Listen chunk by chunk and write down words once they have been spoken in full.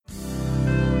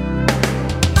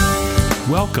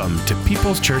Welcome to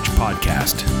People's Church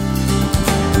Podcast.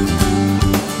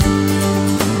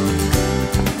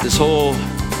 This whole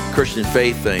Christian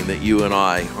faith thing that you and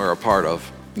I are a part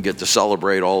of and get to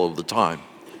celebrate all of the time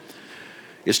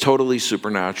is totally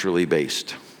supernaturally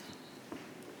based.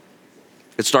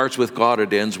 It starts with God,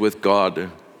 it ends with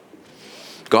God.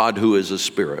 God, who is a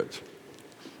spirit,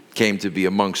 came to be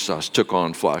amongst us, took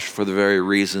on flesh for the very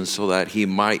reason so that he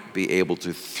might be able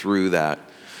to, through that,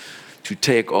 to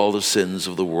take all the sins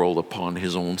of the world upon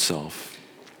his own self,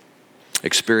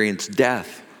 experience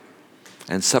death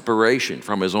and separation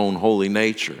from his own holy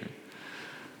nature,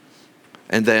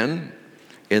 and then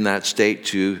in that state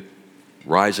to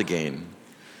rise again,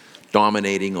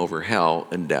 dominating over hell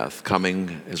and death,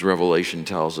 coming, as Revelation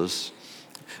tells us,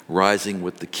 rising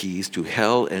with the keys to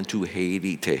hell and to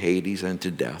Hades and to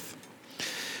death.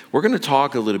 We're going to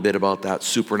talk a little bit about that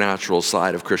supernatural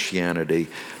side of Christianity.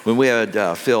 When we had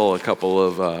Pastor Phil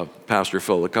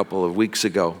a couple of weeks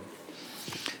ago,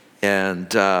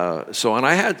 and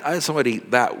I had somebody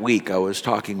that week I was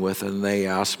talking with, and they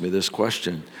asked me this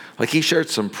question. Like, he shared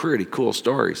some pretty cool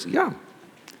stories. Yeah.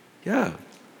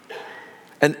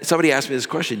 And somebody asked me this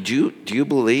question: Do you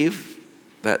believe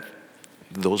that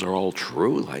those are all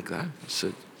true like that? I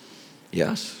said,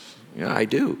 yes. Yeah, I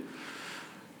do.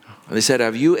 And they said,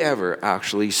 have you ever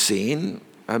actually seen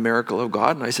a miracle of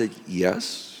God? And I said,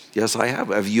 yes, I have.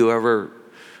 Have you ever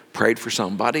prayed for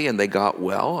somebody and they got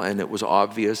well and it was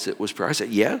obvious it was prayer? I said,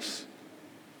 yes,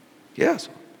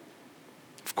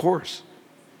 of course.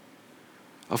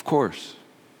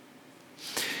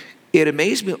 It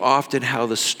amazed me often how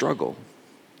the struggle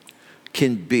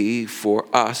can be for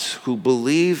us who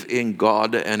believe in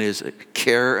God and his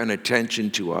care and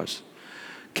attention to us.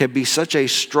 Can be such a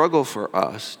struggle for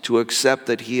us to accept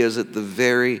that he is at the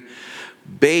very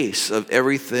base of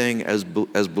everything as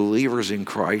believers in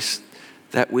Christ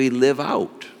that we live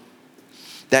out.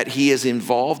 That he is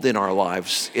involved in our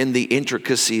lives, in the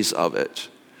intricacies of it.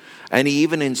 And he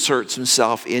even inserts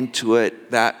himself into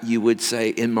it, that you would say,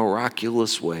 in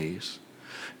miraculous ways.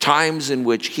 Times in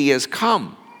which he has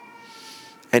come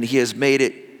and he has made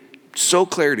it so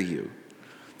clear to you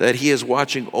that he is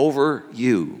watching over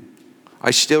you. I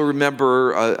still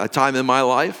remember a time in my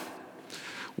life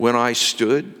when I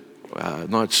trapped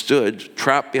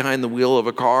behind the wheel of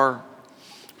a car,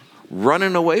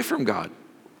 running away from God.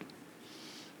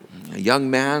 A young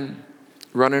man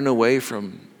running away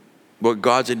from what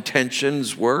God's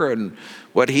intentions were and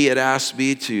what he had asked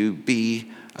me to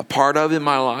be a part of in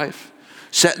my life,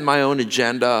 setting my own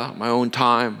agenda, my own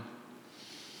time.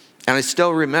 And I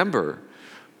still remember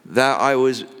that I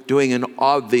was doing an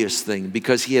obvious thing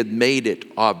because he had made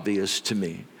it obvious to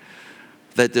me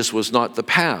that this was not the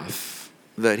path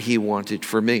that he wanted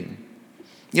for me.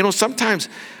 You know, sometimes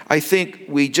I think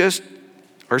we just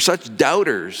are such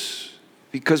doubters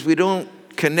because we don't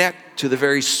connect to the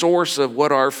very source of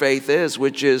what our faith is,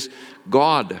 which is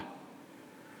God,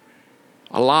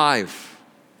 alive,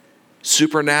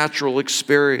 supernatural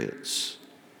experience.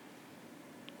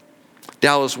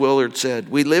 Dallas Willard said,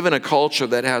 we live in a culture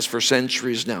that has for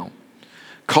centuries now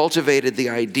cultivated the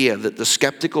idea that the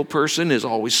skeptical person is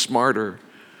always smarter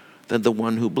than the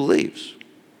one who believes.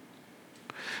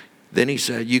 Then he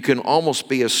said, you can almost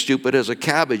be as stupid as a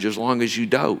cabbage as long as you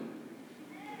doubt.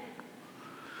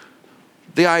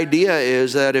 The idea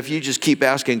is that if you just keep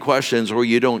asking questions or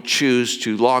you don't choose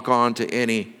to lock on to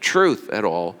any truth at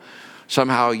all,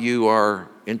 somehow you are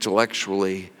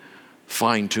intellectually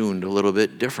fine-tuned a little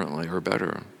bit differently or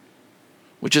better,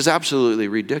 which is absolutely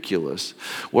ridiculous.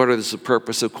 What is the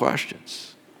purpose of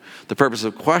questions? The purpose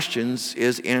of questions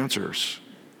is answers.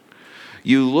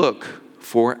 You look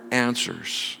for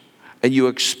answers and you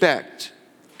expect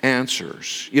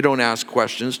answers. You don't ask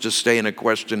questions to stay in a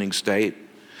questioning state.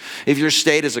 If your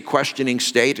state is a questioning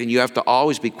state and you have to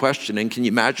always be questioning, can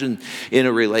you imagine in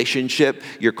a relationship,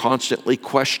 you're constantly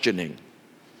questioning.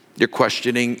 You're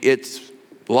questioning its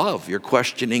love. You're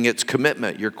questioning its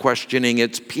commitment. You're questioning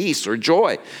its peace or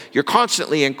joy. You're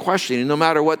constantly in questioning, no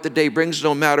matter what the day brings,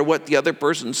 no matter what the other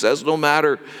person says, no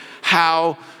matter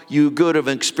how good of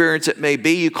an experience it may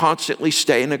be, you constantly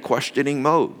stay in a questioning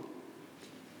mode.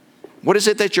 What is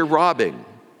it that you're robbing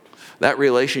that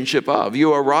relationship of?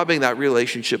 You are robbing that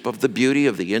relationship of the beauty,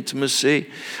 of the intimacy,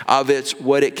 of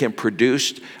what it can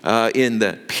produce in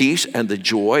the peace and the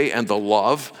joy and the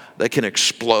love that can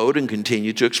explode and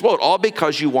continue to explode, all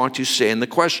because you want to stay in the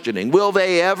questioning. Will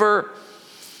they ever?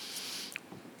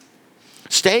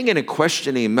 Staying in a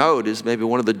questioning mode is maybe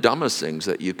one of the dumbest things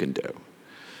that you can do.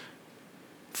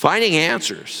 Finding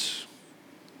answers,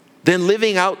 then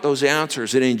living out those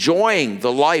answers and enjoying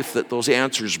the life that those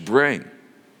answers bring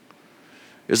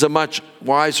is a much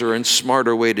wiser and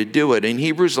smarter way to do it. In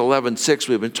Hebrews 11:6,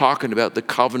 we've been talking about the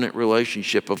covenant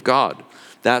relationship of God.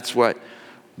 That's what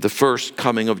the first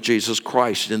coming of Jesus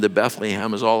Christ into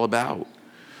Bethlehem is all about.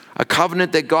 A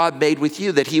covenant that God made with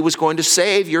you, that he was going to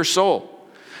save your soul.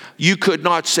 You could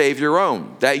not save your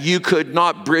own, that you could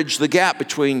not bridge the gap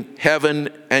between heaven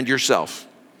and yourself,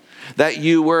 that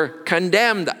you were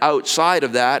condemned outside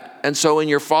of that, and so in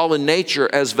your fallen nature,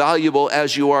 as valuable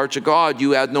as you are to God,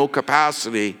 you had no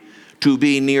capacity to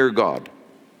be near God.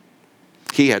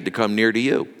 He had to come near to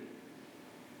you.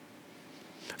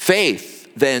 Faith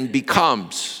then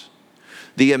becomes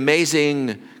the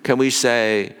amazing, can we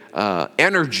say,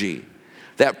 energy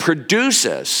that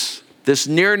produces this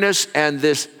nearness and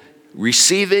this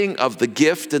receiving of the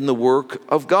gift and the work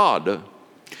of God.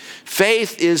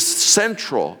 Faith is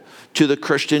central to the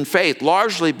Christian faith,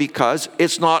 largely because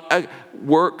it's not a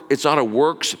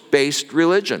works-based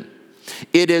religion.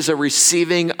 It is a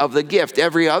receiving of the gift.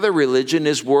 Every other religion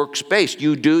is works-based.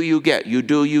 You do, you get. You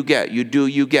do, you get. You do,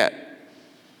 you get.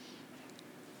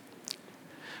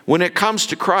 When it comes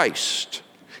to Christ,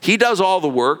 he does all the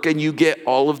work and you get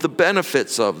all of the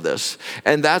benefits of this.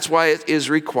 And that's why it is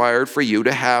required for you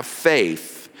to have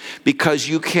faith, because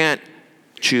you can't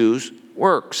choose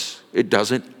works. It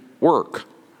doesn't work.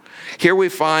 Here we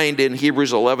find in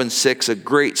Hebrews 11:6 a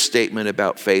great statement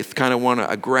about faith, kind of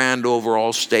a grand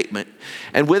overall statement.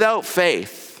 And without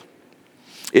faith,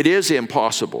 it is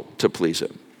impossible to please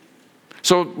him.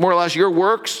 So more or less your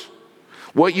works,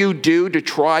 what you do to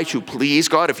try to please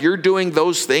God, if you're doing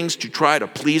those things to try to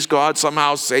please God,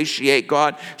 somehow satiate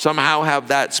God, somehow have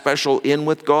that special in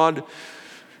with God,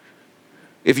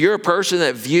 if you're a person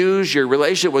that views your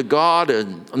relationship with God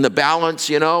and on the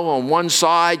balance, on one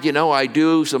side, I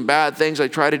do some bad things, I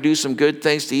try to do some good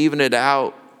things to even it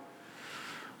out,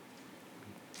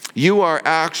 you are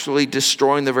actually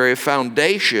destroying the very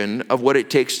foundation of what it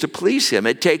takes to please him.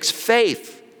 It takes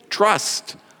faith,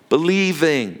 trust,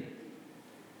 believing.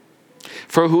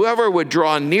 For whoever would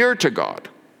draw near to God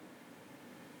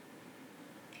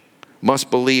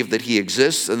must believe that he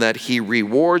exists and that he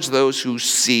rewards those who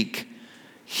seek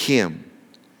him.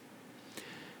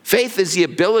 Faith is the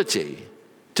ability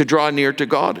to draw near to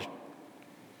God.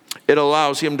 It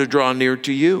allows him to draw near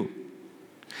to you.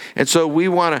 And so we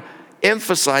want to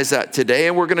emphasize that today,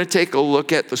 and we're going to take a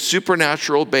look at the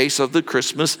supernatural base of the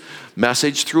Christmas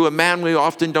message through a man we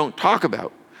often don't talk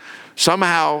about.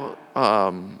 Somehow,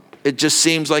 it just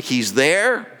seems like he's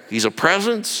there, he's a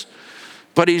presence,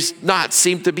 but he's not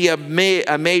seemed to be a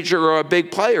major or a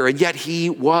big player. And yet he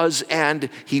was, and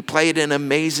he played an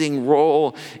amazing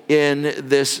role in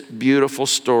this beautiful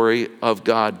story of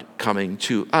God coming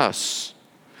to us.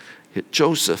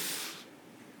 Joseph,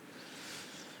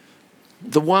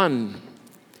 the one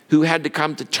who had to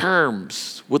come to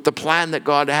terms with the plan that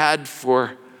God had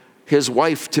for his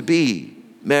wife to be,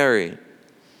 Mary,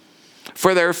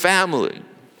 for their family.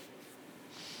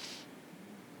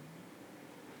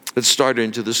 Let's start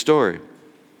into the story.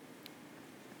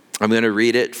 I'm going to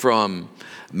read it from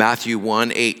Matthew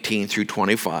 1:18 through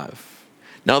 25.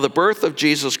 Now the birth of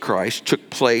Jesus Christ took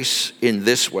place in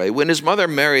this way. When his mother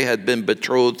Mary had been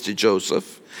betrothed to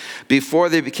Joseph, before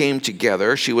they became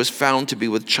together, she was found to be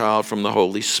with child from the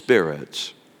Holy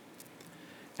Spirit.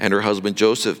 And her husband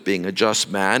Joseph, being a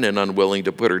just man and unwilling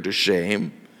to put her to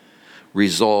shame,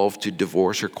 resolved to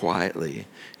divorce her quietly.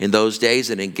 In those days,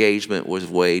 an engagement was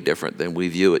way different than we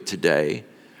view it today.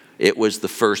 It was the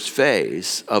first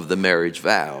phase of the marriage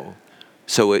vow.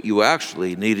 So you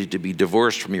actually needed to be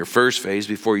divorced from your first phase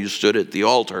before you stood at the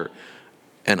altar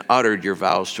and uttered your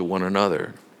vows to one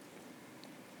another.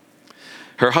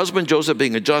 Her husband Joseph,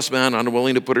 being a just man,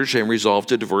 unwilling to put her to shame, resolved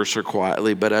to divorce her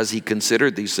quietly. But as he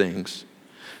considered these things,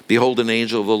 behold, an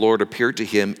angel of the Lord appeared to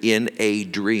him in a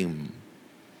dream.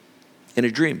 In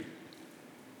a dream.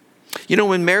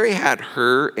 When Mary had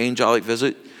her angelic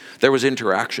visit, there was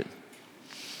interaction.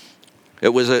 It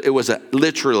was a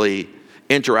literally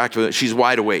interactive. She's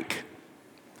wide awake.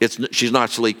 She's not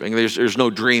sleeping. There's no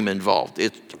dream involved.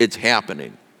 It's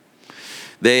happening.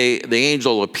 The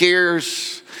angel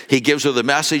appears. He gives her the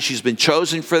message. She's been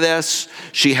chosen for this.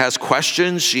 She has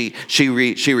questions. She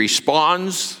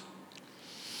responds.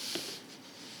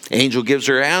 Angel gives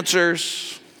her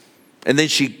answers, and then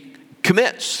she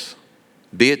commits.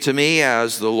 Be it to me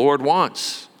as the Lord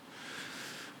wants.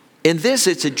 In this,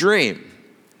 it's a dream.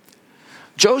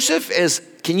 Joseph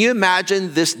can you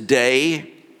imagine this day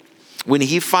when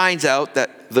he finds out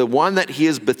that the one that he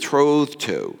is betrothed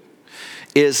to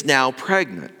is now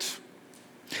pregnant?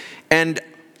 And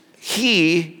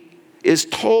he is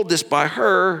told this by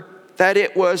her, that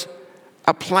it was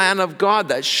a plan of God,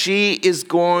 that she is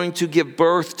going to give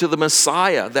birth to the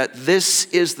Messiah, that this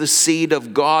is the seed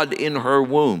of God in her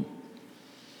womb.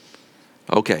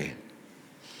 Okay.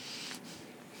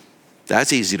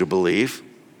 That's easy to believe.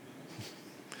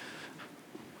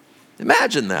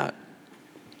 Imagine that.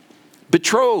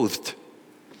 Betrothed.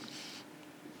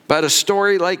 But a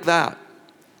story like that.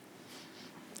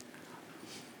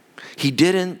 He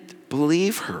didn't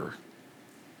believe her.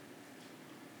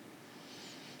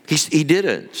 He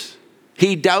didn't.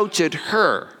 He doubted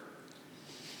her.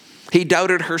 He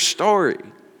doubted her story.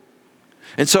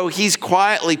 And so he's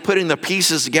quietly putting the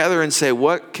pieces together and say,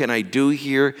 what can I do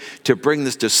here to bring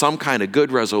this to some kind of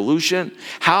good resolution?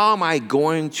 How am I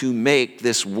going to make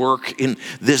this work in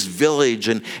this village?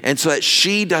 And so that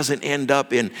she doesn't end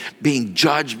up in being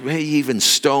judged, maybe even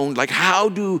stoned. Like, how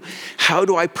do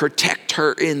I protect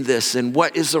her in this? And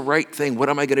what is the right thing? What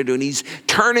am I going to do? And he's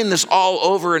turning this all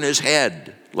over in his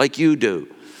head, like you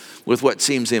do, with what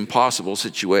seems impossible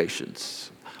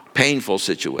situations, painful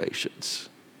situations.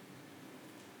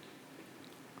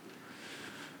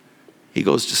 He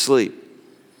goes to sleep.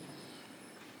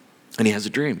 And he has a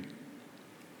dream.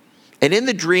 And in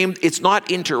the dream, it's not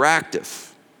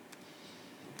interactive.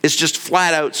 It's just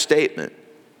flat out statement.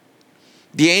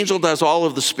 The angel does all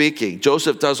of the speaking.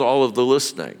 Joseph does all of the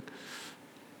listening.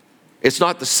 It's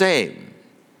not the same.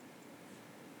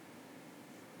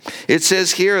 It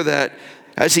says here that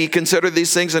as he considered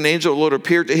these things, an angel of the Lord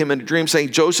appeared to him in a dream,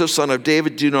 saying, Joseph, son of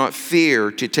David, do not fear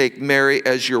to take Mary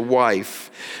as your wife,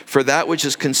 for that which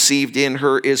is conceived in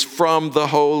her is from the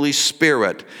Holy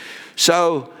Spirit.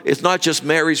 So it's not just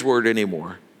Mary's word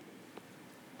anymore.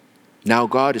 Now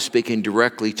God is speaking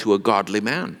directly to a godly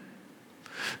man.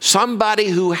 Somebody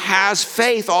who has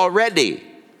faith already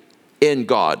in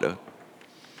God.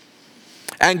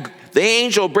 And the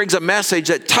angel brings a message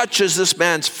that touches this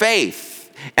man's faith.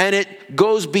 And it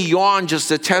goes beyond just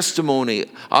the testimony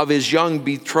of his young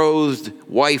betrothed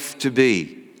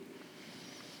wife-to-be.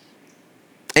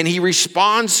 And he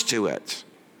responds to it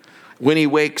when he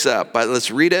wakes up. But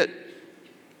let's read it.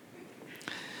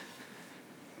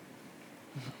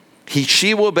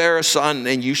 She will bear a son,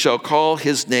 and you shall call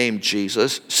his name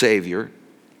Jesus, Savior,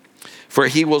 for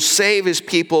he will save his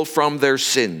people from their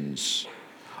sins.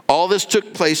 All this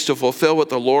took place to fulfill what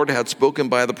the Lord had spoken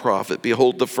by the prophet.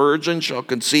 Behold, the virgin shall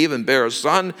conceive and bear a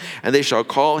son, and they shall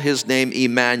call his name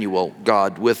Emmanuel,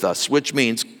 God with us, which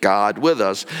means God with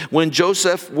us. When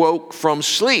Joseph woke from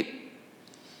sleep,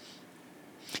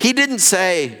 he didn't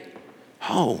say,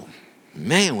 oh,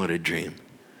 man, what a dream.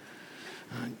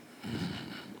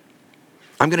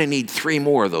 I'm going to need 3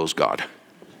 more of those, God.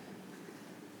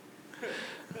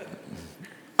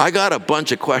 I got a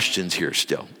bunch of questions here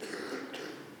still.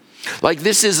 Like,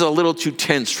 this is a little too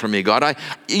tense for me, God.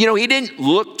 He didn't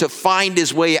look to find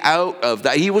his way out of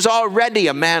that. He was already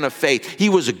a man of faith. He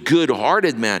was a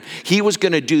good-hearted man. He was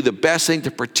going to do the best thing to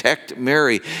protect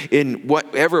Mary in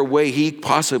whatever way he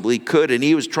possibly could, and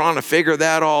he was trying to figure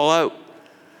that all out.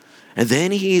 And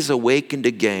then he's awakened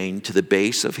again to the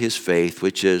base of his faith,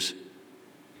 which is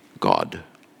God.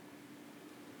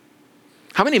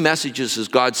 How many messages has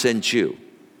God sent you?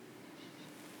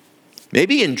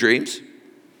 Maybe in dreams.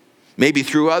 Maybe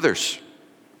through others.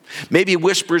 Maybe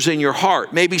whispers in your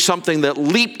heart. Maybe something that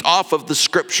leaped off of the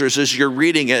scriptures as you're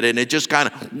reading it and it just kind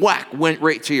of went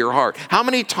right to your heart. How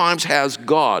many times has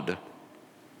God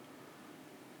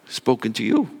spoken to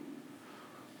you?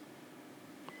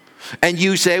 And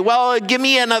you say, well, give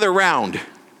me another round.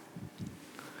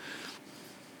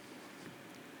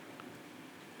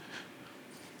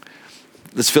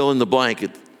 Let's fill in the blank.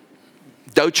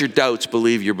 Doubt your doubts,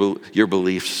 believe your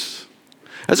beliefs.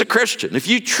 As a Christian, if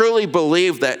you truly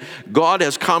believe that God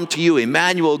has come to you,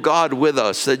 Emmanuel, God with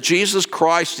us, that Jesus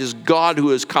Christ is God who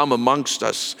has come amongst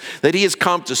us, that he has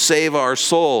come to save our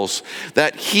souls,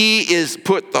 that he is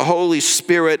put the Holy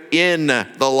Spirit in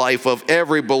the life of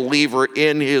every believer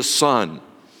in his Son,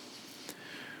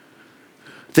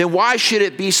 then why should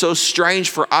it be so strange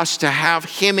for us to have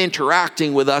him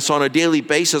interacting with us on a daily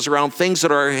basis around things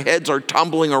that our heads are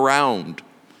tumbling around?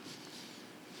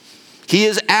 He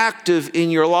is active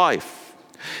in your life.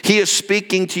 He is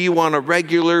speaking to you on a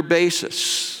regular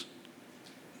basis.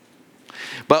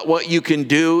 But what you can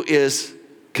do is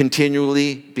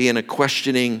continually be in a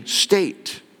questioning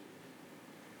state,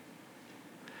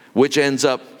 which ends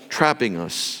up trapping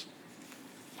us.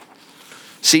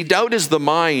 See, doubt is the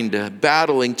mind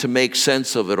battling to make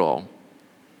sense of it all.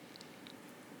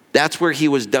 That's where he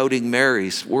was doubting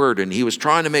Mary's word, and he was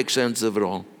trying to make sense of it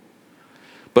all.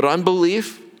 But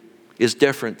unbelief is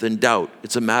different than doubt.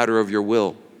 It's a matter of your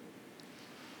will.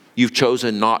 You've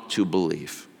chosen not to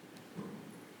believe.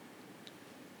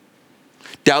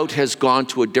 Doubt has gone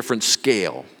to a different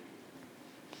scale.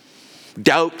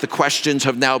 Doubt, the questions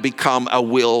have now become a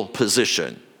will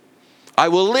position. I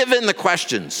will live in the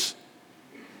questions.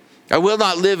 I will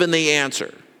not live in the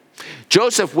answer.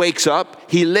 Joseph wakes up,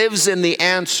 he lives in the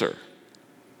answer.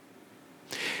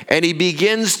 And he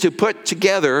begins to put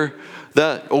together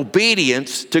the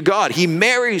obedience to God. He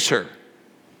marries her.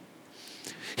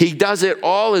 He does it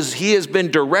all as he has been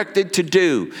directed to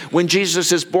do. When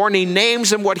Jesus is born, he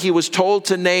names him what he was told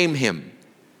to name him.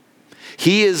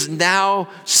 He is now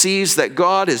sees that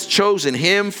God has chosen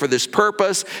him for this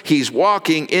purpose. He's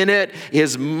walking in it.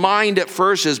 His mind at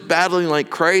first is battling like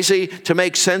crazy to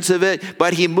make sense of it,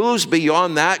 but he moves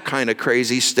beyond that kind of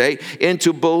crazy state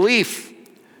into belief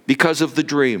because of the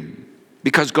dream,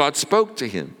 because God spoke to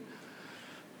him.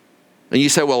 And you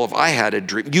say, well, if I had a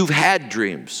dream, you've had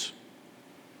dreams.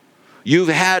 You've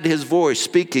had his voice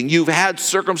speaking. You've had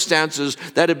circumstances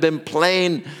that have been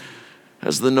plain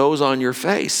as the nose on your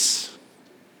face.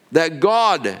 That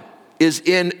God is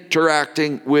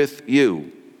interacting with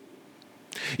you.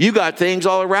 You got things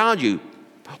all around you.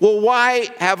 Well, why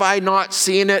have I not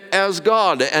seen it as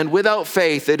God? And without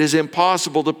faith, it is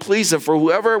impossible to please him. For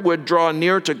whoever would draw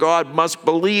near to God must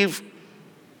believe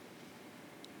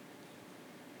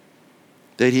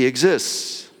that he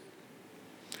exists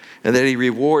and that he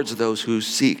rewards those who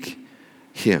seek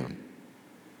him.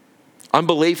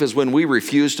 Unbelief is when we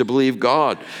refuse to believe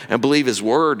God and believe his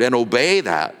word and obey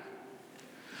that.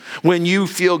 When you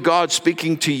feel God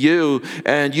speaking to you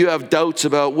and you have doubts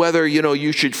about whether,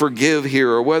 you should forgive here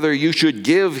or whether you should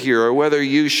give here or whether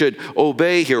you should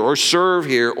obey here or serve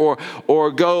here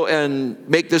or go and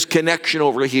make this connection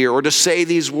over here or to say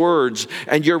these words,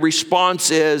 and your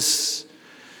response is,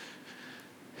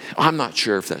 I'm not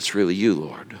sure if that's really you,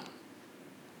 Lord.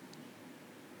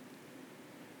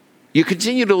 You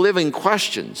continue to live in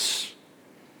questions.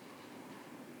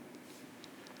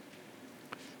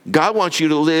 God wants you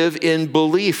to live in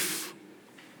belief.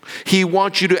 He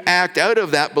wants you to act out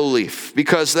of that belief,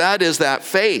 because that is that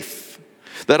faith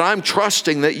that I'm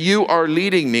trusting that you are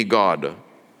leading me, God.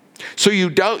 So you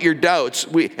doubt your doubts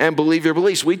and believe your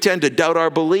beliefs. We tend to doubt our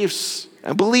beliefs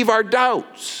and believe our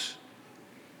doubts.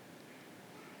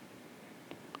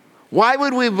 Why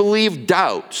would we believe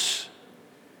doubts?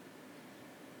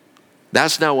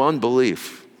 That's now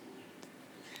unbelief,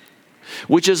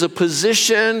 which is a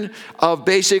position of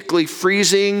basically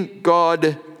freezing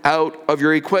God out of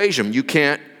your equation. You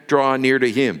can't draw near to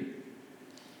him,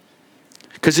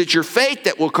 because it's your faith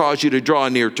that will cause you to draw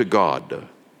near to God.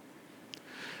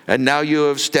 And now you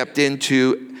have stepped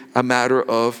into a matter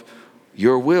of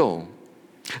your will.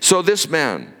 So this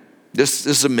man,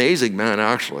 this amazing man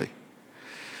actually,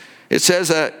 it says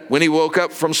that when he woke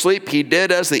up from sleep, he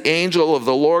did as the angel of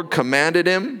the Lord commanded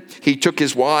him. He took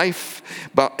his wife,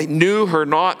 but knew her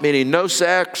not, meaning no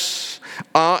sex,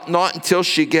 not until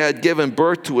she had given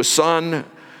birth to a son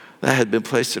that had been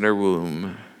placed in her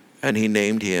womb. And he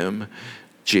named him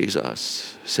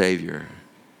Jesus, Savior.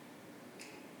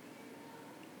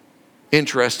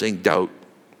 Interesting doubt.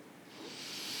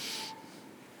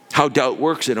 How doubt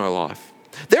works in our life.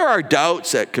 There are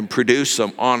doubts that can produce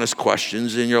some honest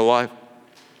questions in your life.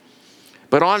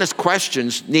 But honest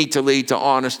questions need to lead to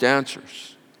honest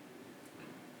answers.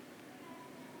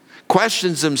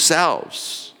 Questions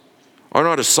themselves are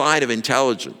not a sign of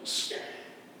intelligence.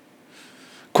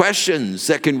 Questions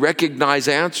that can recognize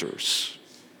answers,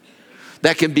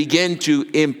 that can begin to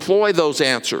employ those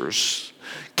answers,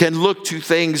 can look to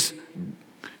things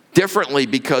differently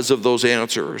because of those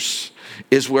answers,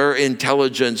 is where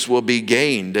intelligence will be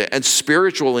gained. And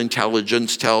spiritual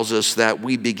intelligence tells us that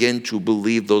we begin to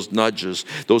believe those nudges,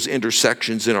 those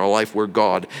intersections in our life where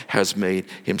God has made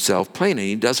himself plain. And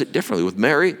he does it differently. With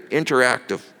Mary,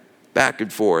 interactive, back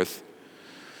and forth.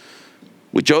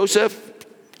 With Joseph,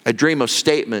 a dream of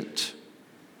statement.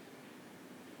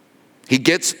 He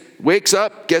wakes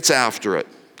up, gets after it,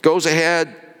 goes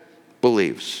ahead,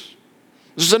 believes.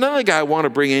 This is another guy I want to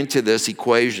bring into this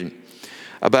equation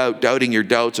about doubting your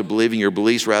doubts and believing your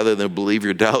beliefs rather than believe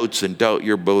your doubts and doubt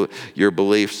your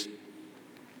beliefs.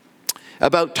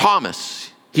 About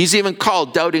Thomas. He's even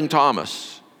called Doubting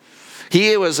Thomas.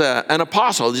 He was an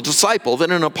apostle, a disciple, then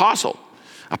an apostle,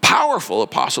 a powerful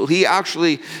apostle. He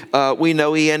actually, we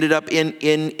know he ended up in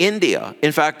India.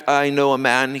 In fact, I know a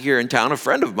man here in town, a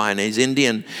friend of mine, he's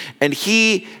Indian, and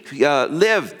he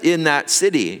lived in that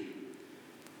city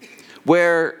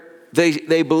where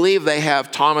they believe they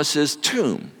have Thomas's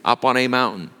tomb up on a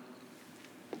mountain.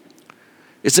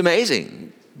 It's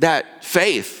amazing that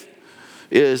faith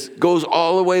goes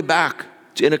all the way back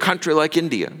in a country like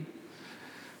India.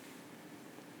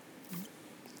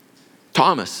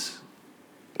 Thomas,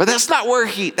 But that's not where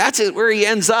where he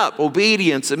ends up,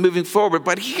 obedience and moving forward.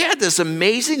 But he had this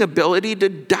amazing ability to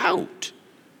doubt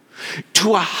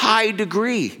to a high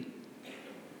degree.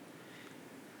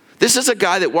 This is a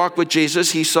guy that walked with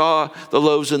Jesus. He saw the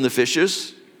loaves and the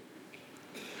fishes,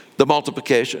 the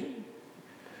multiplication.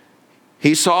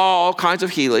 He saw all kinds of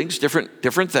healings,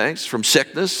 different things, from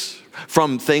sickness,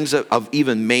 from things of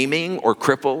even maiming or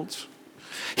crippled.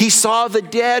 He saw the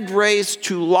dead raised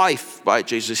to life by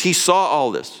Jesus. He saw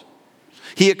all this.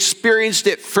 He experienced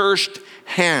it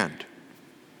firsthand.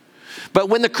 But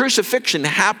when the crucifixion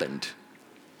happened,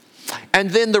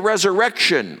 and then the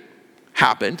resurrection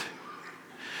happened,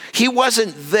 he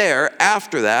wasn't there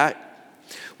after that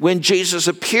when Jesus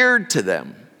appeared to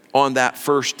them on that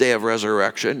first day of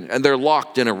resurrection, and they're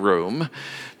locked in a room.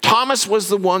 Thomas was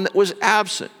the one that was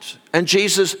absent, and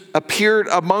Jesus appeared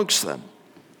amongst them.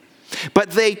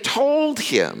 But they told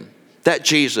him that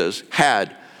Jesus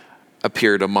had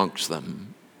appeared amongst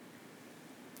them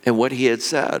and what he had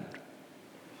said.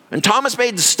 And Thomas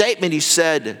made the statement, he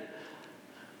said,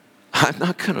 I'm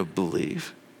not going to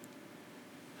believe.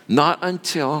 Not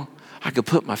until I could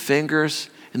put my fingers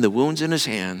in the wounds in his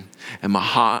hand and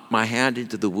my hand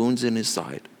into the wounds in his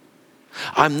side.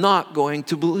 I'm not going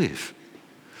to believe.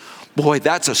 Boy,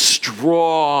 that's a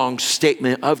strong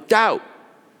statement of doubt.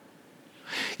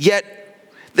 Yet,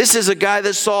 this is a guy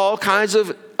that saw all kinds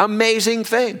of amazing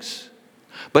things.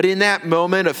 But in that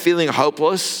moment of feeling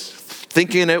hopeless,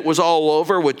 thinking it was all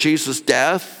over with Jesus'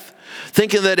 death,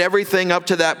 thinking that everything up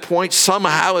to that point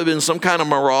somehow had been some kind of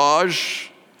mirage,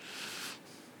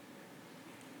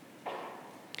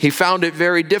 he found it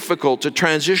very difficult to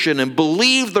transition and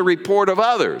believe the report of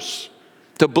others,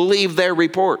 to believe their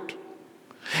report.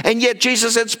 And yet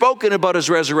Jesus had spoken about his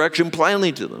resurrection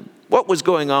plainly to them. What was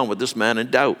going on with this man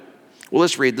in doubt? Well,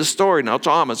 let's read the story. Now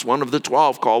Thomas, one of the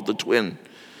 12 called the twin,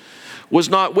 was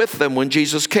not with them when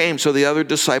Jesus came. So the other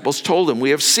disciples told him,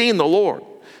 we have seen the Lord.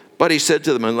 But he said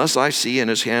to them, unless I see in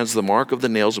his hands the mark of the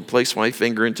nails and place my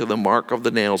finger into the mark of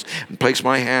the nails and place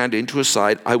my hand into his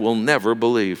side, I will never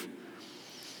believe.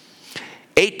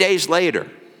 8 days later,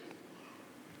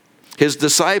 his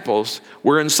disciples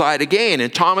were inside again,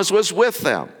 and Thomas was with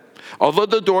them. Although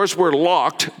the doors were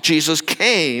locked, Jesus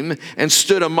came and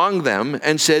stood among them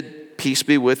and said, peace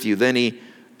be with you. Then he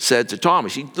said to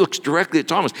Thomas, he looks directly at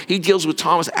Thomas. He deals with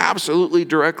Thomas absolutely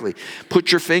directly.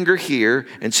 Put your finger here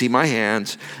and see my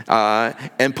hands,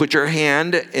 and put your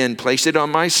hand and place it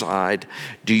on my side.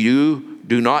 Do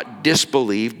not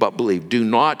disbelieve, but believe. Do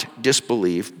not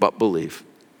disbelieve, but believe.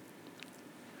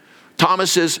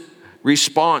 Thomas's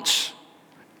response,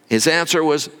 his answer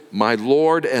was, my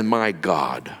Lord and my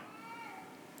God.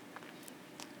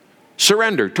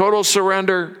 Surrender, total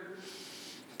surrender,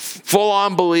 full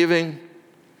on believing.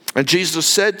 And Jesus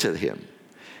said to him,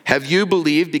 have you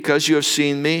believed because you have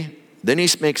seen me? Then he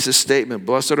makes this statement,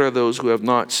 blessed are those who have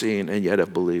not seen and yet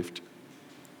have believed.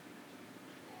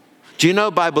 Do you know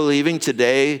by believing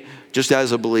today, just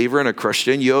as a believer and a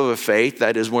Christian, you have a faith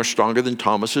that is more stronger than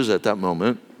Thomas's at that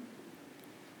moment?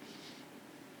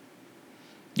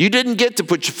 You didn't get to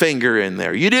put your finger in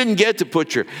there. You didn't get to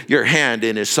put your hand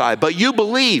in his side. But you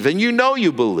believe, and you know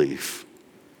you believe.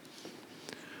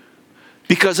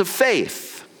 Because of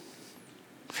faith.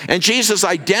 And Jesus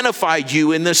identified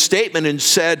you in this statement and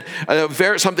said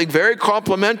something very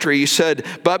complimentary. He said,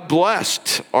 but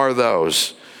blessed are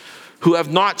those who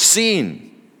have not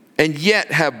seen and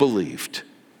yet have believed.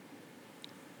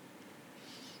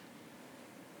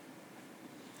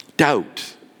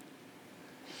 Doubt.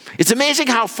 It's amazing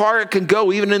how far it can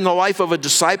go, even in the life of a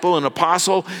disciple, an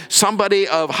apostle, somebody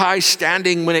of high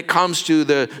standing when it comes to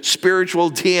the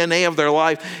spiritual DNA of their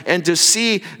life, and to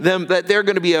see them that they're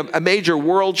going to be a major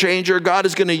world changer. God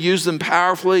is going to use them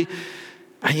powerfully,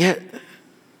 and yet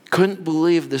couldn't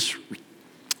believe this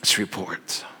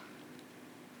report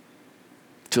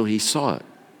till he saw it.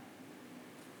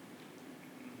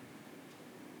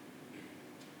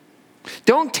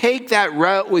 Don't take that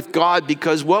route with God,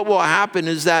 because what will happen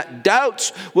is that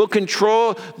doubts will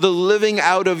control the living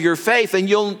out of your faith, and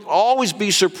you'll always be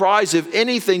surprised if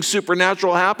anything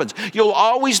supernatural happens. You'll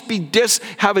always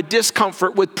have a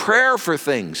discomfort with prayer for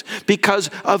things because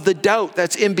of the doubt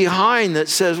that's in behind that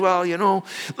says, well,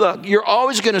 look, you're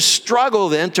always going to struggle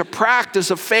then to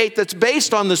practice a faith that's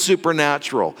based on the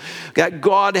supernatural, that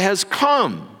God has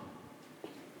come.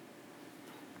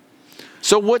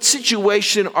 So what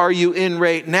situation are you in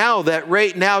right now that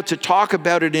right now to talk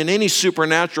about it in any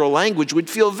supernatural language would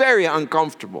feel very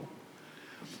uncomfortable?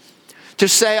 To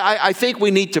say, I think we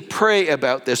need to pray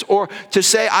about this. Or to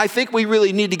say, I think we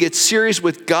really need to get serious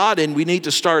with God and we need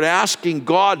to start asking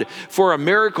God for a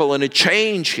miracle and a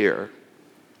change here.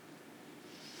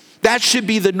 That should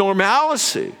be the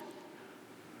normalcy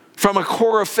from a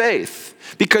core of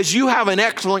faith, because you have an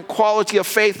excellent quality of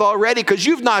faith already, because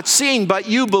you've not seen, but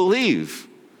you believe.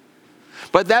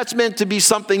 But that's meant to be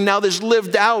something now that's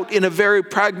lived out in a very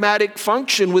pragmatic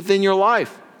function within your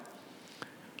life.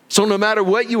 So no matter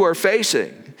what you are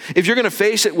facing, if you're going to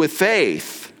face it with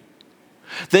faith,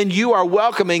 then you are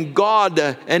welcoming God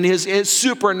and His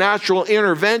supernatural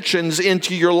interventions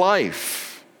into your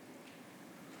life.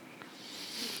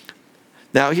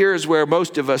 Now here's where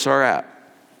most of us are at.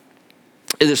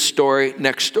 This story,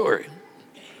 next story.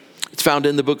 It's found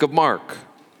in the book of Mark.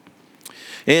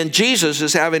 And Jesus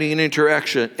is having an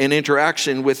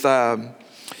interaction with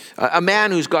a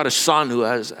man who's got a son who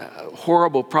has a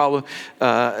horrible problem.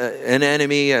 An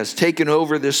enemy has taken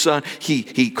over this son.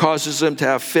 He causes him to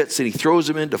have fits, and he throws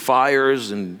him into fires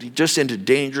and just into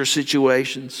dangerous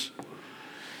situations.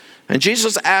 And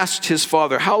Jesus asked his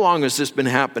father, how long has this been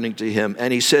happening to him?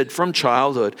 And he said, from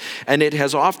childhood. And it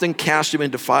has often cast him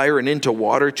into fire and into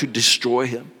water to destroy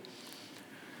him.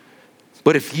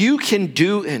 But if you can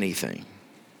do anything,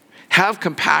 have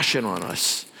compassion on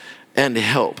us and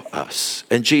help us.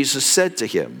 And Jesus said to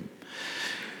him,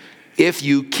 if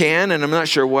you can, and I'm not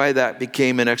sure why that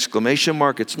became an exclamation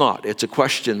mark. It's not. It's a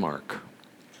question mark.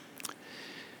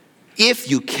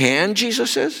 If you can,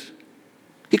 Jesus says.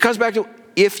 He comes back to,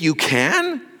 if you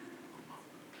can?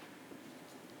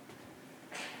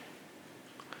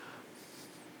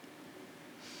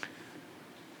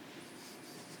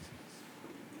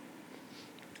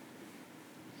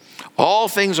 All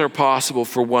things are possible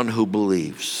for one who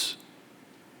believes.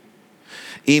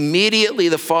 Immediately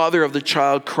the father of the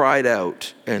child cried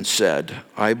out and said,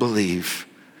 I believe,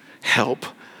 help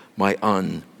my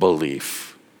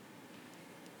unbelief.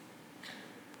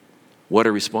 What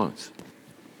a response.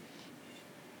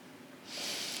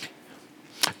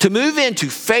 To move into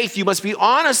faith, you must be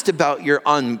honest about your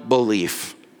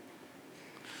unbelief.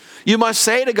 You must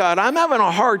say to God, I'm having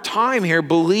a hard time here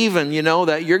believing,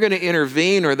 that you're going to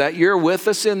intervene or that you're with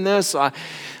us in this.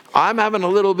 I'm having a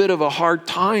little bit of a hard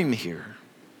time here.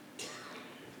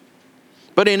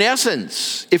 But in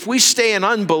essence, if we stay in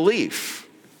unbelief,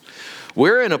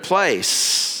 we're in a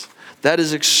place that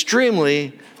is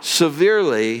extremely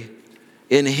severely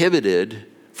inhibited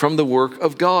from the work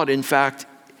of God. In fact,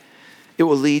 it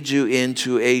will lead you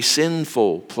into a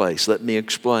sinful place. Let me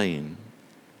explain.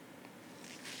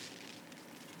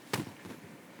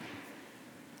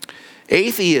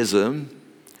 Atheism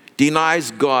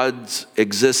denies God's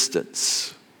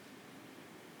existence.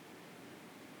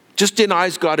 Just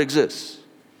denies God exists.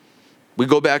 We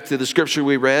go back to the scripture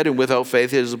we read, and without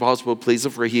faith it is impossible to please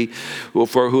him,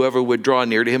 for whoever would draw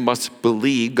near to him must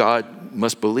believe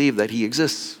that he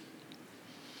exists.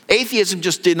 Atheism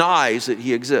just denies that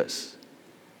he exists.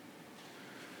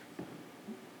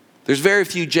 There's very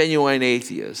few genuine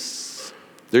atheists.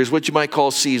 There's what you might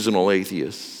call seasonal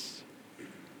atheists.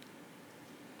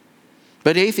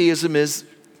 But atheism is,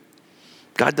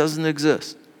 God doesn't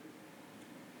exist.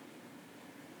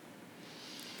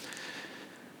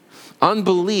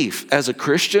 Unbelief as a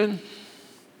Christian,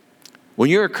 when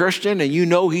you're a Christian and you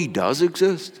know he does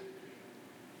exist,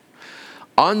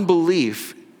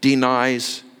 unbelief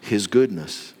denies his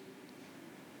goodness.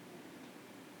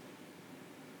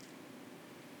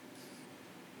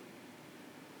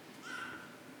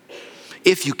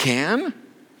 If you can,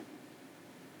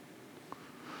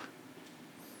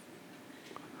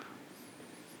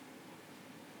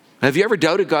 have you ever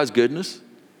doubted God's goodness?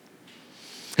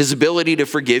 His ability to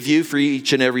forgive you for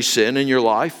each and every sin in your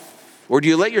life? Or do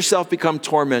you let yourself become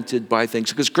tormented by things?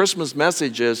 Because Christmas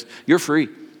message is, you're free.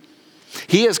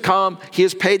 He has come, he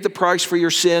has paid the price for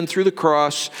your sin through the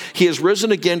cross. He has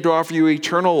risen again to offer you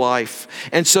eternal life.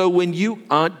 And so when you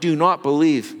do not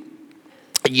believe,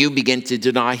 you begin to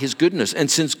deny his goodness. And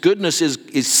since goodness is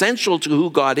essential to who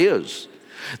God is,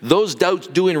 those doubts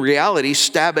do in reality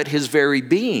stab at his very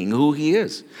being, who he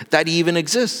is, that he even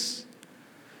exists.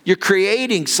 You're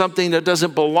creating something that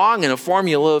doesn't belong in a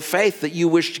formula of faith that you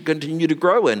wish to continue to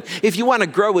grow in. If you want to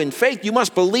grow in faith, you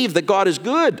must believe that God is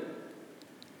good.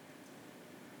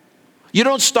 You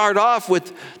don't start off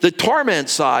with the torment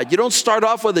side. You don't start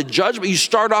off with the judgment. You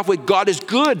start off with God is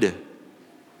good.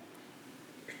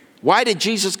 Why did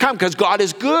Jesus come? Because God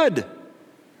is good.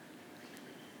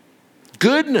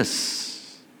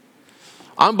 Goodness.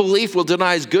 Unbelief will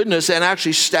deny his goodness and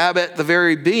actually stab at the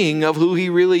very being of who he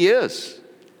really is.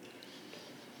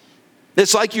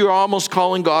 It's like you're almost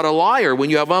calling God a liar when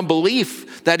you have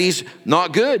unbelief that he's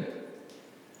not good.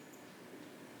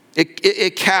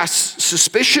 It casts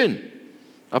suspicion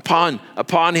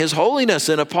upon his holiness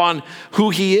and upon who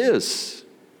he is.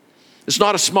 It's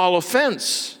not a small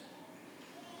offense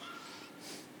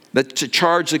that to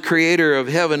charge the creator of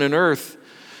heaven and earth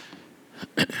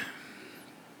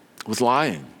with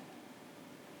lying.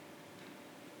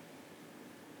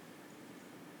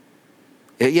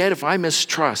 And yet, if I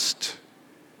mistrust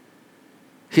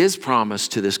his promise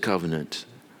to this covenant,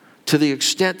 to the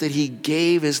extent that he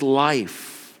gave his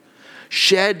life,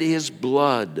 shed his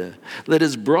blood, let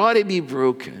his body be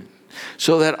broken,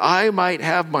 so that I might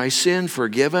have my sin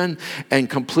forgiven and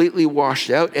completely washed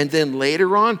out. And then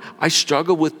later on, I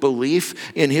struggle with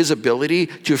belief in his ability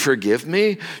to forgive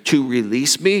me, to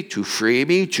release me, to free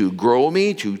me, to grow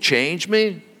me, to change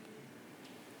me.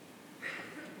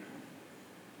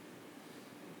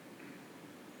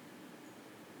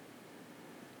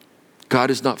 God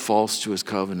is not false to his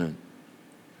covenant.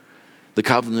 The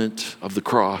covenant of the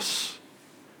cross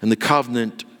and the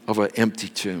covenant of an empty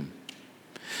tomb.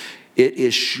 It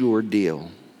is sure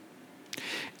deal.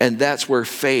 And that's where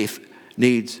faith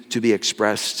needs to be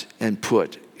expressed and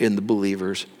put in the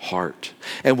believer's heart.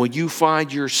 And when you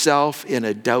find yourself in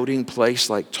a doubting place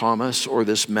like Thomas or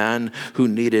this man who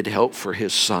needed help for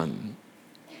his son,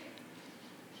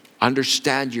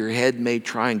 understand your head may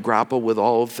try and grapple with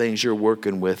all the things you're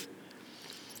working with.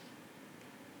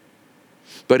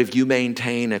 But if you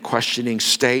maintain a questioning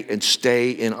state and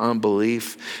stay in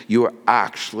unbelief, you are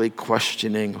actually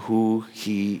questioning who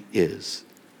he is.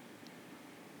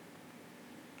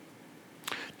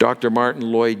 Dr. Martin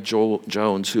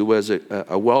Lloyd-Jones, who was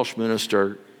a Welsh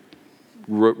minister,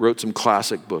 wrote some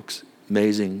classic books,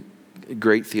 amazing,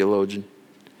 great theologian.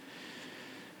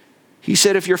 He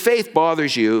said, if your faith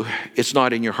bothers you, it's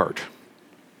not in your heart,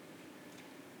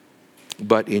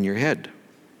 but in your head.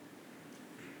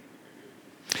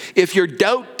 If your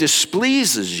doubt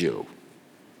displeases you,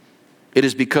 it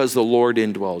is because the Lord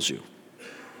indwells you.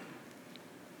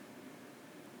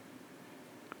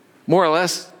 More or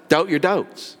less, doubt your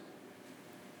doubts.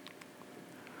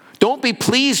 Don't be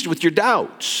pleased with your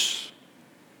doubts.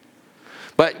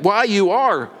 But why you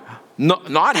are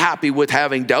not happy with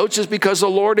having doubts is because the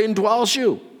Lord indwells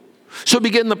you. So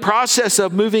begin the process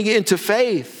of moving into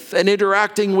faith and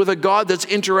interacting with a God that's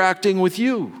interacting with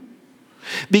you.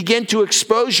 Begin to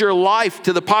expose your life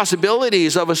to the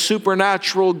possibilities of a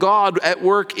supernatural God at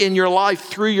work in your life,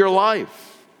 through your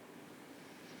life.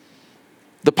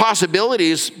 The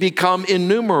possibilities become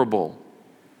innumerable.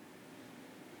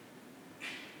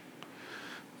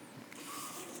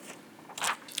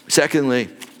 Secondly,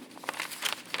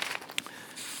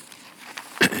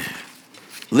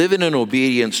 live in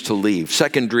obedience to leave.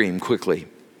 Second dream, quickly.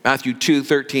 Matthew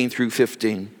 2:13 through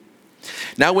 15.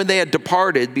 Now when they had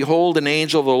departed, behold, an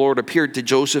angel of the Lord appeared to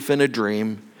Joseph in a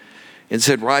dream and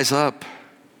said, rise up.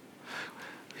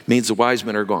 It means the wise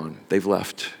men are gone. They've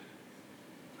left.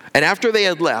 And after they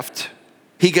had left,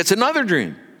 he gets another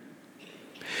dream.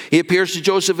 He appears to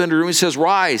Joseph in a dream. He says,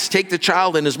 rise, take the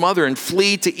child and his mother and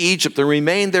flee to Egypt and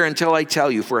remain there until I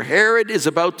tell you. For Herod is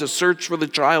about to search for the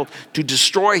child to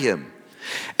destroy him.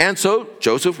 And so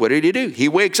Joseph, what did he do? He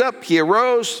wakes up, he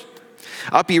arose.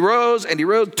 Up he rose,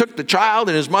 took the child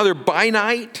and his mother by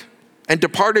night and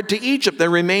departed to Egypt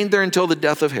and remained there until the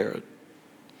death of Herod.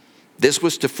 This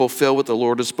was to fulfill what the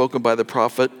Lord had spoken by the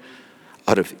prophet,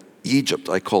 out of Egypt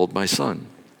I called my son.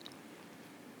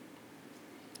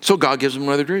 So God gives him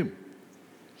another dream.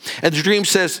 And the dream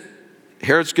says,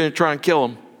 Herod's going to try and kill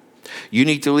him. You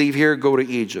need to leave here, go to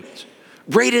Egypt.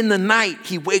 Right in the night,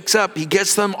 he wakes up, he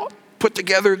gets them put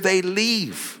together, they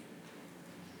leave.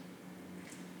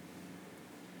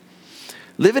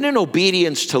 Living in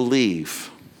obedience to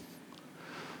leave.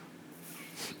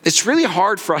 It's really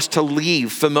hard for us to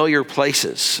leave familiar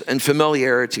places and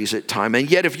familiarities at times. And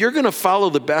yet if you're going to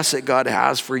follow the best that God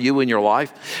has for you in your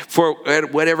life, for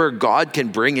whatever God can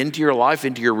bring into your life,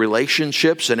 into your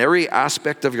relationships and every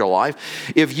aspect of your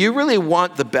life, if you really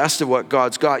want the best of what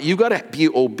God's got, you got to be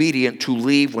obedient to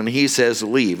leave when he says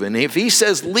leave. And if he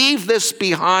says leave this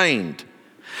behind,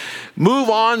 move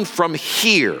on from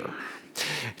here,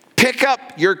 pick up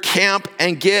your camp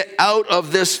and get out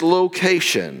of this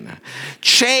location.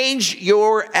 Change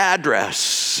your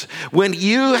address. When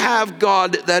you have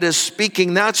God that is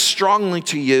speaking that strongly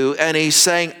to you and he's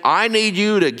saying, I need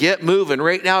you to get moving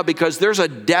right now because there's a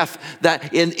death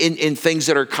that in things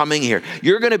that are coming here.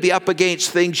 You're going to be up against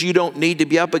things you don't need to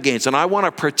be up against. And I want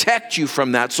to protect you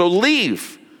from that. So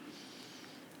leave.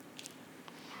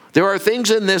 There are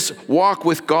things in this walk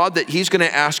with God that he's going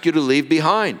to ask you to leave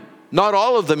behind. Not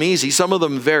all of them easy, some of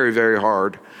them very, very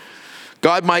hard.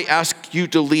 God might ask you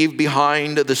to leave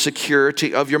behind the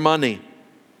security of your money.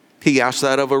 He asked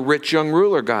that of a rich young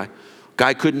ruler guy.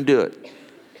 Guy couldn't do it.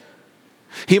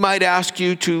 He might ask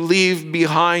you to leave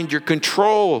behind your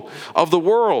control of the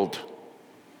world.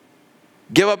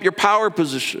 Give up your power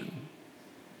position.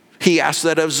 He asked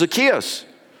that of Zacchaeus.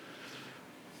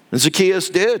 And Zacchaeus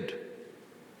did.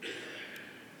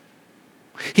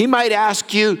 He might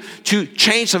ask you to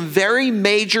change some very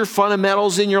major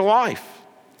fundamentals in your life.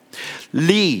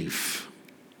 Leave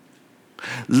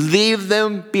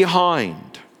them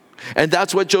behind. And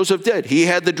that's what Joseph did. He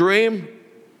had the dream.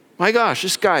 My gosh,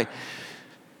 this guy,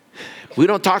 we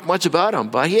don't talk much about him,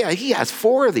 but he has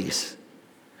 4 of these.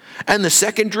 And the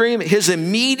second dream, his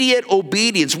immediate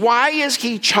obedience. Why is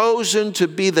he chosen to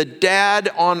be the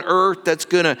dad on earth that's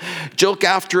going to look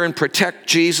after and protect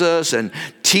Jesus and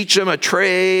teach him a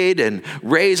trade and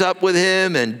raise up with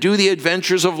him and do the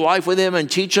adventures of life with him and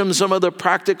teach him some of the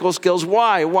practical skills?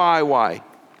 Why?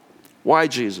 Why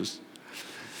Jesus?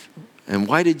 And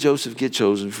why did Joseph get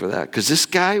chosen for that? Because this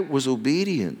guy was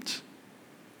obedient.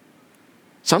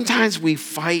 Sometimes we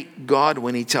fight God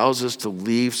when he tells us to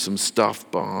leave some stuff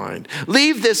behind.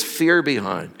 Leave this fear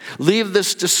behind. Leave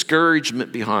this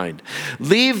discouragement behind.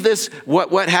 Leave this,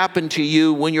 what happened to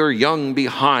you when you're young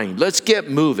behind. Let's get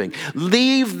moving.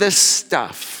 Leave this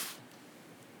stuff.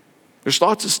 There's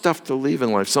lots of stuff to leave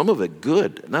in life. Some of it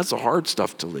good, and that's the hard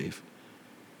stuff to leave.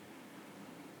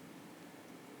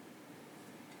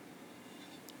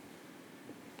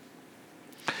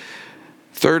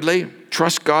 Thirdly,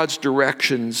 trust God's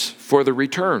directions for the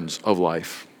returns of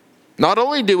life. Not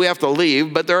only do we have to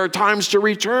leave, but there are times to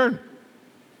return.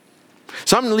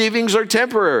 Some leavings are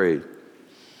temporary.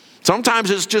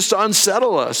 Sometimes it's just to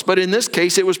unsettle us, but in this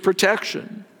case it was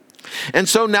protection. And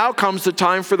so now comes the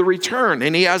time for the return,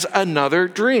 and he has another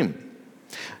dream.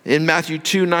 In Matthew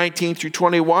 2:19 through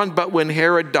 21, but when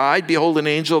Herod died, behold, an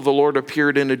angel of the Lord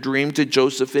appeared in a dream to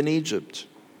Joseph in Egypt.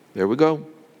 There we go.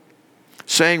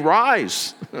 Saying,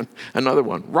 rise. Another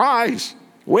one. Rise.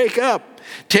 Wake up.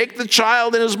 Take the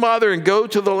child and his mother and go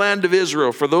to the land of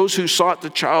Israel, for those who sought the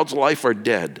child's life are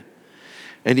dead.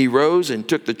 And he rose and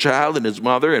took the child and his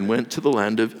mother and went to the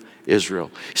land of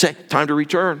Israel. He said, time to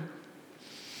return.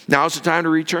 Now's the time to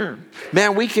return.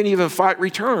 Man, we can even fight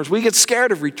returns. We get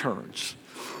scared of returns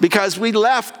because we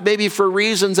left maybe for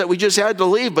reasons that we just had to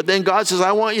leave. But then God says,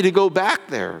 I want you to go back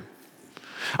there.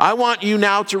 I want you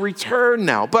now to return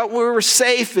now. But we were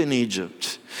safe in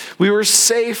Egypt. We were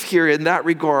safe here in that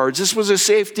regards. This was a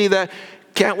safety that,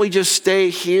 can't we just stay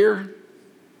here?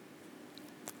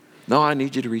 No, I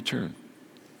need you to return.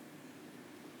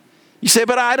 You say,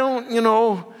 but I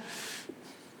don't,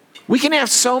 we can have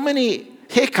so many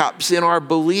hiccups in our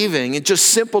believing and just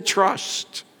simple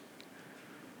trust.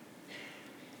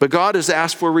 But God has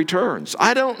asked for returns.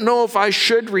 I don't know if I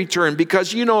should return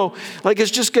because,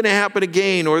 it's just going to happen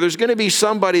again, or there's going to be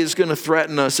somebody that's going to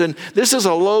threaten us. And this is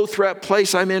a low threat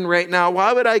place I'm in right now.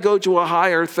 Why would I go to a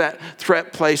higher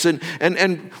threat place? And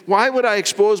why would I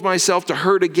expose myself to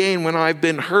hurt again when I've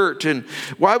been hurt? And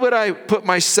why would I put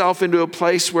myself into a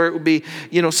place where it would be,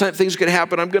 things could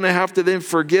happen. I'm going to have to then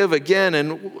forgive again.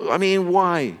 And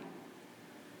why?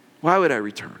 Why would I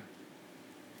return?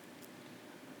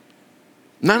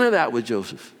 None of that with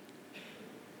Joseph.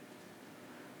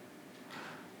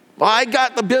 Well, I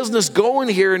got the business going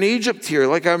here in Egypt here.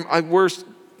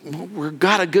 We've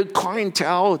got a good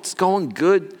clientele. It's going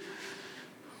good.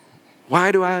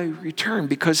 Why do I return?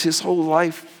 Because his whole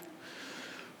life,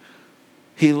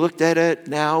 he looked at it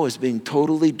now as being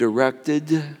totally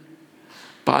directed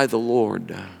by the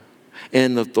Lord.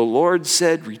 And if the Lord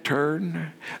said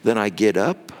return, then I get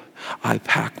up, I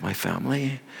pack my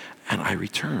family, and I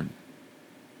return.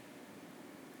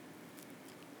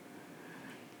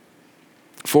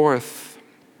 Fourth,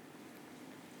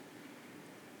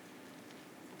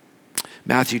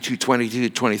 Matthew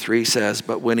 2:22-23 says,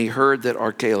 but when he heard that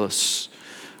Archelaus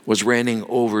was reigning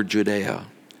over Judea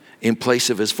in place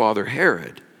of his father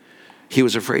Herod, he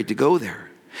was afraid to go there.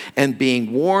 And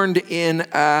being warned in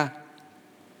a,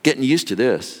 getting used to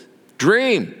this,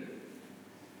 dream.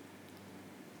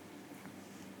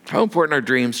 How important are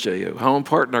dreams to you? How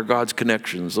important are God's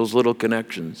connections, those little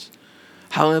connections?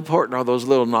 How important are those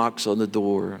little knocks on the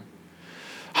door?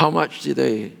 How much do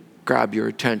they grab your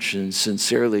attention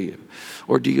sincerely?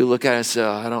 Or do you look at it and say,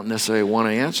 I don't necessarily want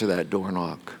to answer that door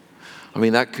knock?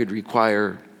 That could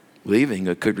require leaving.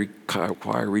 It could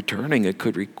require returning. It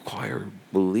could require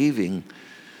believing.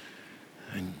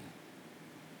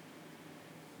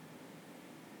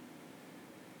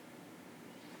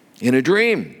 In a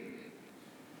dream,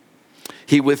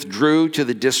 he withdrew to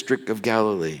the district of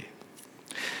Galilee.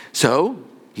 So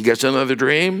he gets another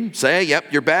dream, say, yep,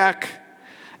 you're back.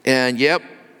 And yep,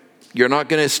 you're not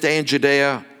going to stay in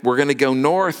Judea. We're going to go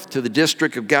north to the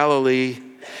district of Galilee.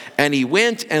 And he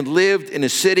went and lived in a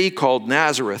city called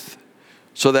Nazareth,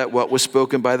 so that what was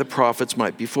spoken by the prophets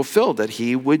might be fulfilled, that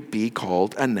he would be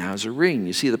called a Nazarene.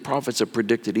 You see, the prophets have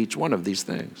predicted each one of these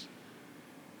things.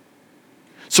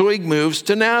 So he moves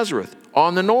to Nazareth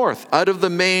on the north, out of the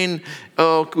main,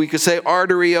 we could say,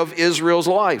 artery of Israel's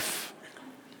life.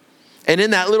 And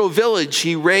in that little village,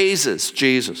 he raises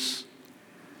Jesus.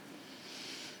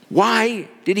 Why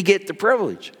did he get the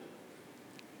privilege?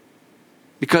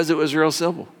 Because it was real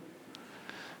simple.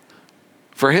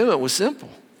 For him, it was simple.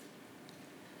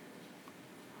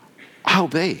 I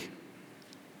obey.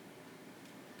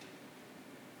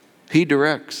 He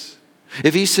directs.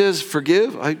 If he says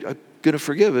forgive, I'm going to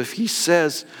forgive. If he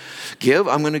says give,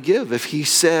 I'm going to give. If he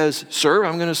says serve,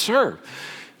 I'm going to serve.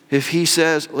 If he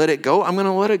says let it go, I'm going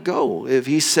to let it go. If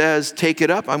he says take it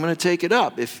up, I'm going to take it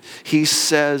up. If he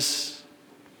says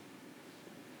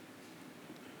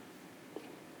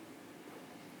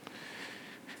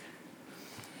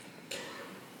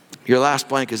your last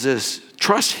blank is this: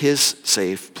 trust his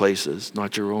safe places,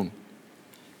 not your own.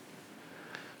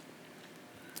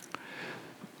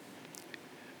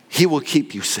 He will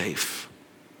keep you safe,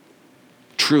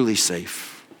 truly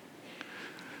safe.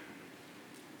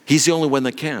 He's the only one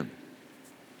that can.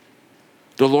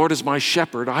 The Lord is my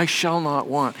shepherd, I shall not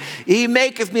want. He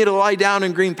maketh me to lie down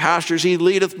in green pastures. He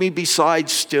leadeth me beside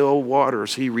still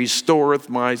waters. He restoreth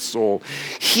my soul.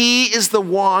 He is the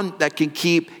one that can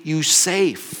keep you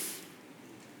safe.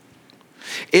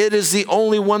 It is the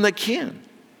only one that can.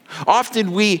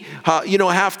 Often we,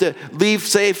 have to leave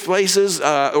safe places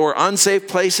or unsafe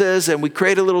places, and we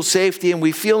create a little safety, and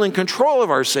we feel in control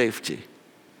of our safety.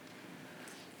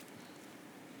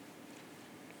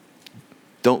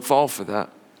 Don't fall for that.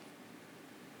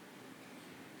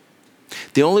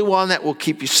 The only one that will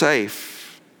keep you safe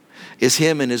is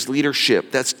him and his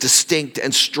leadership that's distinct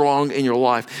and strong in your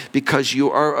life, because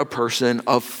you are a person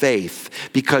of faith,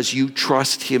 because you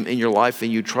trust him in your life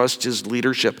and you trust his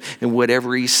leadership, and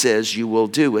whatever he says you will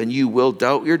do, and you will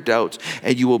doubt your doubts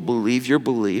and you will believe your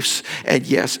beliefs, and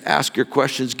yes, ask your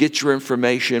questions, get your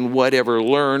information, whatever,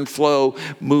 learn, flow,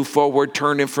 move forward,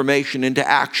 turn information into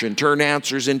action, turn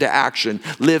answers into action,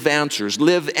 live answers,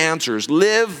 live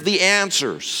the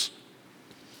answers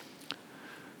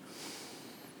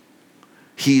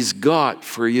he's got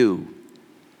for you.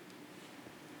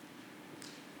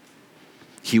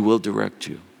 He will direct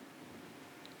you.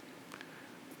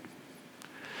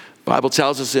 The Bible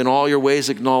tells us in all your ways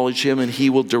acknowledge him and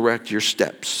he will direct your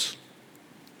steps.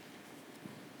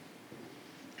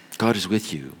 God is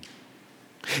with you.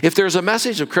 If there's a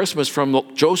message of Christmas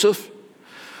from Joseph,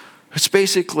 it's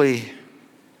basically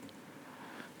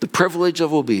the privilege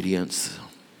of obedience,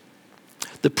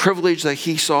 the privilege that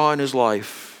he saw in his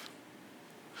life.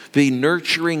 Be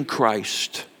nurturing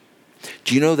Christ.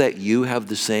 Do you know that you have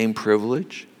the same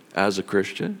privilege as a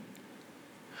Christian?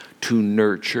 To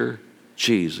nurture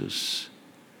Jesus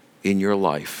in your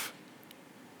life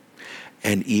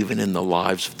and even in the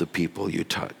lives of the people you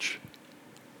touch.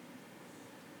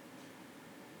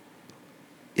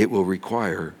 It will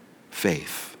require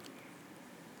faith.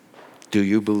 Do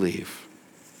you believe?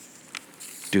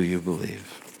 Do you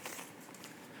believe?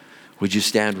 Would you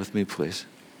stand with me, please?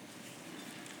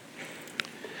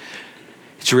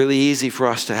 It's really easy for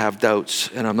us to have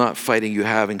doubts, and I'm not fighting you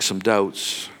having some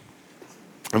doubts.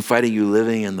 I'm fighting you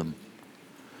living in them.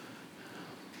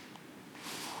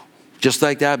 Just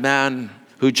like that man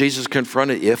who Jesus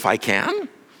confronted, if I can.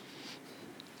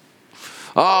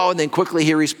 Oh, and then quickly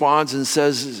he responds and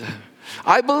says,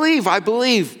 I believe,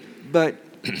 but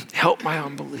help my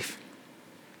unbelief.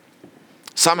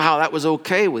 Somehow that was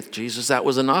okay with Jesus. That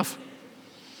was enough.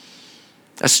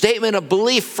 A statement of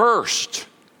belief first.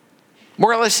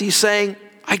 More or less he's saying,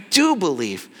 I do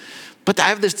believe, but I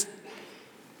have this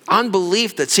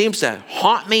unbelief that seems to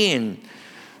haunt me and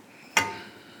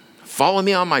follow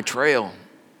me on my trail.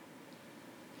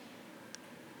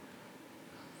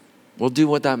 Well, do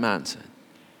what that man said.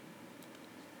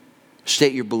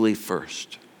 State your belief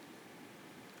first.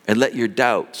 And let your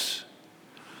doubts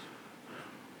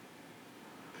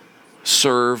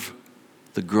serve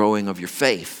the growing of your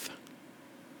faith.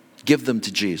 Give them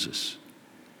to Jesus.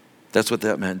 That's what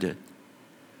that man did.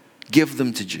 Give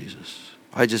them to Jesus.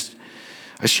 I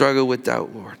struggle with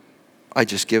doubt, Lord. I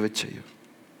just give it to you.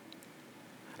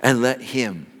 And let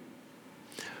him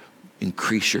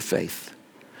increase your faith.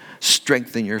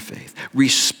 Strengthen your faith.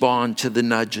 Respond to the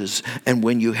nudges. And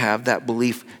when you have that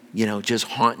belief, just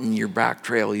haunting your back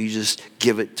trail, you just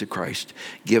give it to Christ.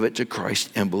 Give it to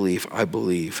Christ and believe. I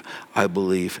believe. I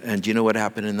believe. And do you know what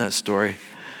happened in that story?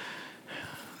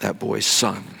 That boy's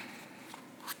son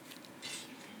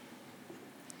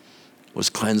was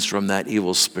cleansed from that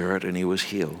evil spirit and he was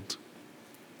healed.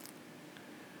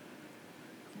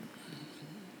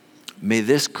 May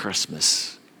this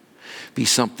Christmas be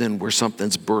something where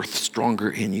something's birthed stronger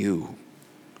in you.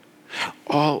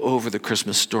 All over the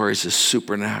Christmas stories is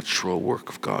supernatural work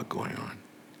of God going on.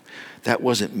 That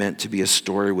wasn't meant to be a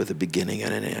story with a beginning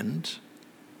and an end.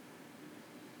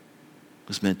 It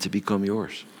was meant to become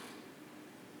yours.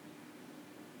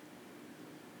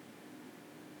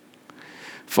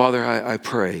 Father, I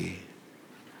pray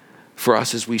for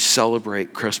us as we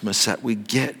celebrate Christmas that we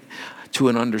get to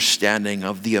an understanding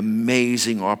of the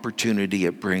amazing opportunity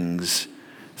it brings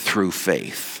through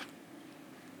faith.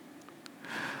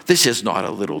 This is not a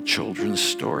little children's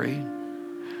story.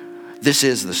 This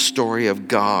is the story of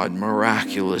God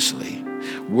miraculously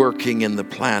working in the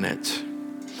planet,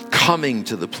 coming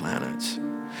to the planet,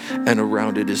 and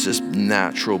around it is this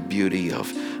natural beauty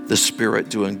of the Spirit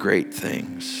doing great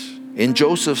things. In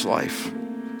Joseph's life,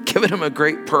 giving him a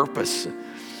great purpose.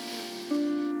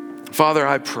 Father,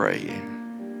 I pray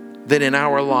that in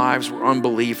our lives where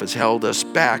unbelief has held us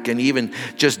back and even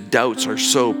just doubts are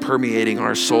so permeating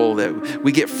our soul that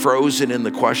we get frozen in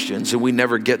the questions and we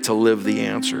never get to live the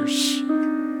answers.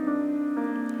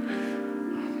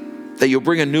 That you'll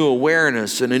bring a new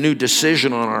awareness and a new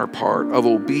decision on our part of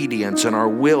obedience and our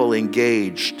will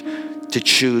engaged to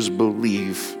choose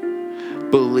believe.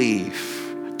 Believe.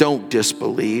 Don't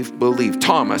disbelieve, believe.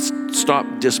 Thomas, stop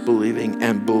disbelieving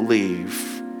and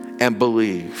believe. And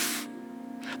believe.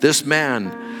 This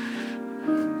man,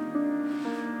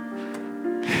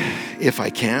 if I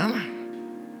can,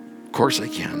 of course I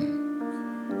can.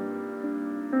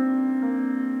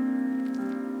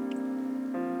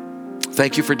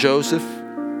 Thank you for Joseph.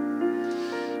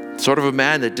 Sort of a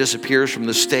man that disappears from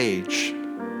the stage.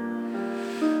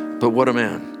 But what a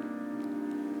man.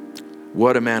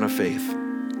 What a man of faith.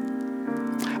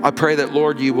 I pray that,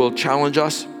 Lord, you will challenge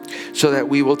us so that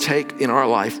we will take in our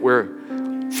life where,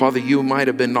 Father, you might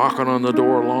have been knocking on the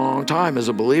door a long time as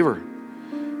a believer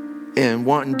and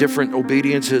wanting different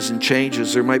obediences and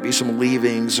changes. There might be some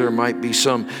leavings. There might be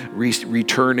some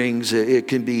returnings. It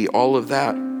can be all of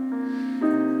that.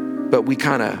 But we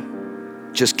kind of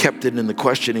just kept it in the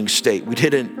questioning state. We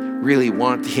didn't really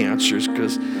want the answers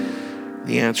because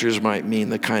the answers might mean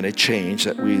the kind of change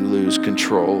that we lose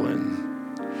control. And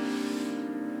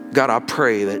God, I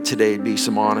pray that today would be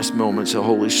some honest moments the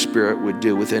Holy Spirit would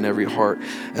do within every heart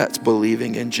that's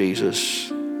believing in Jesus.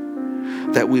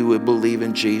 That we would believe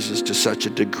in Jesus to such a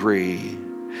degree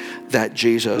that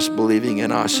Jesus believing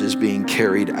in us is being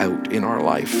carried out in our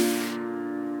life.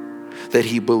 That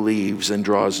he believes and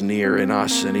draws near in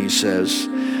us and he says,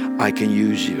 I can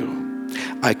use you.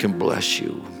 I can bless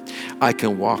you. I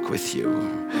can walk with you.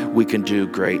 We can do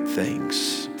great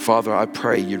things. Father, I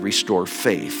pray you'd restore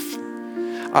faith.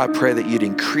 I pray that you'd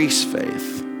increase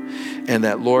faith and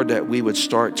that, Lord, that we would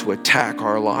start to attack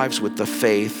our lives with the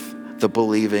faith, the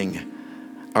believing,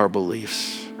 our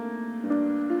beliefs.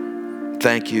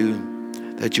 Thank you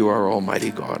that you are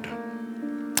Almighty God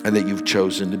and that you've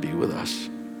chosen to be with us.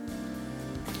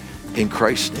 In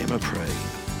Christ's name I pray.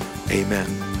 Amen.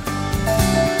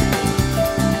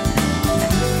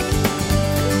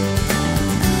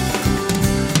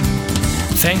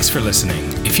 Thanks for listening.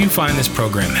 If you find this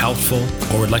program helpful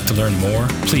or would like to learn more,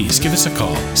 please give us a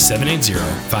call,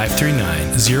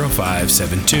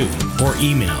 780-539-0572, or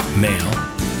email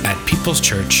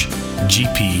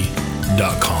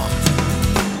mail@peopleschurchgp.com.